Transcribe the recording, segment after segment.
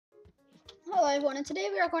Hello everyone, and today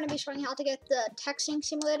we are going to be showing how to get the texting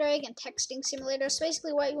simulator egg and texting simulator. So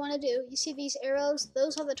basically what you want to do, you see these arrows,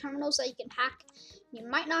 those are the terminals that you can hack. You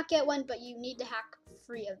might not get one, but you need to hack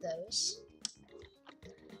 3 of those.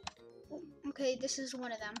 Okay, this is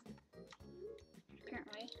one of them,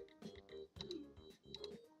 apparently.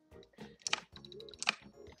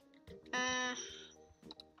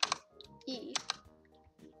 E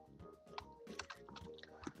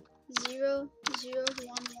 0 0 1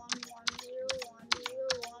 1 1 0 1 0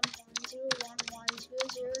 1 1 0 1 1 0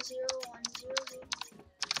 0 0 1 0 0.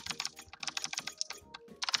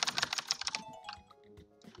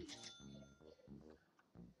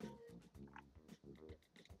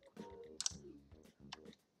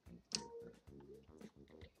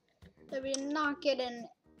 But we did not get an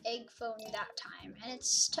egg phone that time, and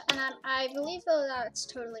I believe though that it's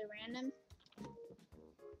totally random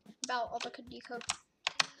about all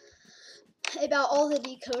the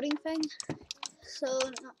decoding thing. So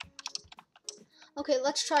no. Okay,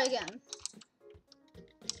 let's try again.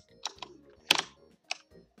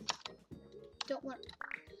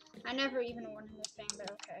 I never even won the thing,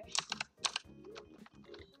 but okay.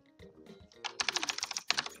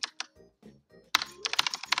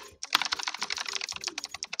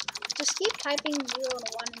 Just keep typing 0 and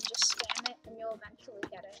 1 and just spam it, and you'll eventually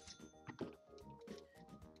get it.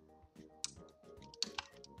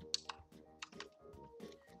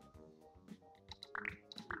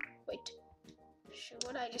 Wait. Shoot,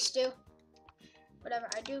 what did I just do? Whatever,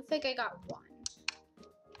 I do think I got 1.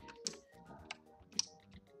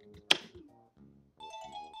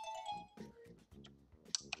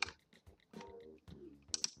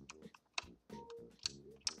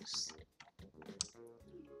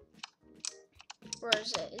 Where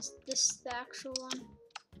is it? Is this the actual one?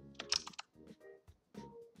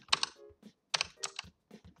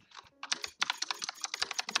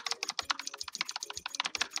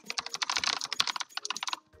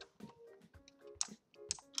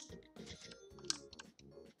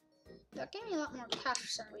 That gave me a lot more cash for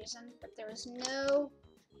some reason, but there was no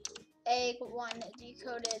egg 1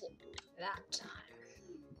 decoded that time.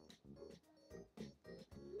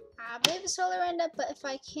 I believe it's totally random, but if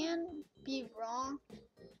I can be wrong,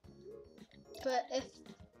 but if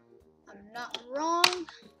I'm not wrong,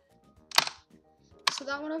 so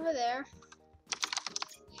that one over there,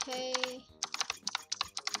 okay,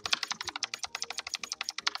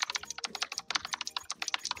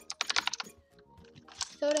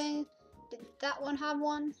 coding, did that one have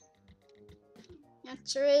one?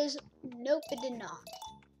 Answer is nope, it did not.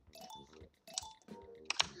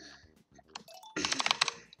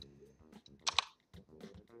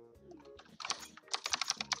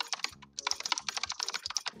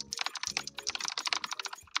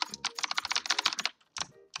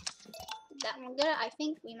 That one get it? I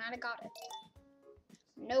think we might have got it.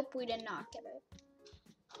 Nope, we did not get it.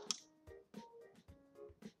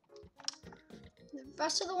 The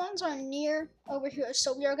rest of the ones are near over here,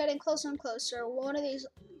 so we are getting closer and closer.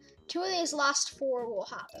 Two of these last 4 will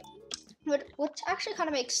have it. Which actually kind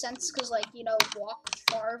of makes sense, because, like, you know, walk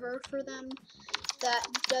farther for them. That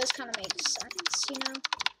does kind of make sense, you know.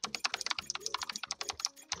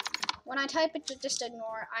 When I type it to just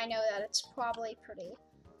ignore, I know that it's probably pretty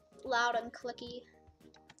loud and clicky.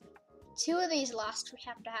 2 of these last, we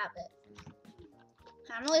have to have it.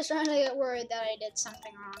 I'm really starting to get worried that I did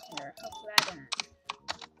something wrong here. Hopefully I didn't.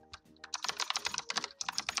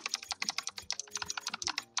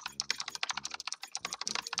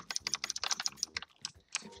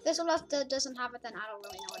 If this one doesn't have it, then I don't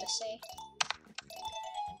really know what to say.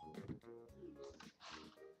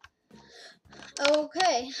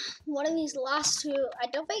 Okay, one of these last 2, I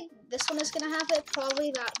don't think this one is going to have it.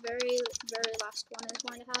 Probably that very, very last one is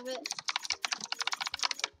going to have it.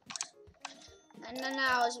 And then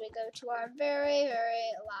now as we go to our very,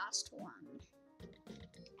 very last one.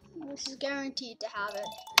 This is guaranteed to have it,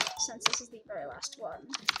 since this is the very last one.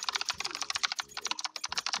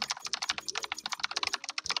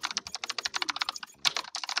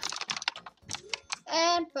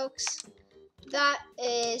 And folks, that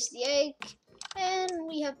is the egg. And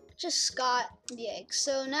we have just got the egg.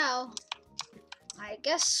 So now, I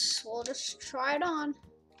guess we'll just try it on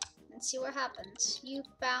and see what happens. You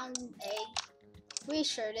found an egg. We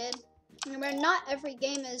sure did. Remember, not every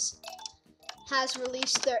game has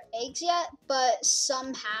released their eggs yet, but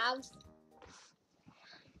some have.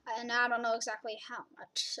 And I don't know exactly how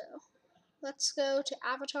much. So let's go to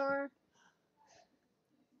Avatar.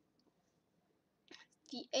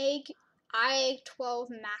 The egg IEGG 12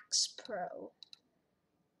 Max Pro.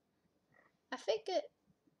 I think it.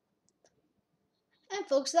 And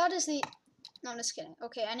folks, that is the No, I'm just kidding.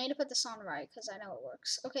 Okay, I need to put this on right because I know it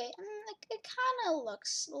works. Okay, it kind of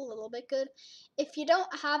looks a little bit good. If you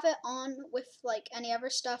don't have it on with like any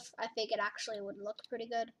other stuff, I think it actually would look pretty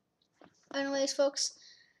good. Anyways, folks,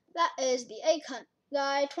 that is the egg hunt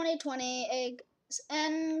guide 2020 eggs,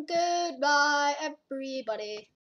 and goodbye, everybody.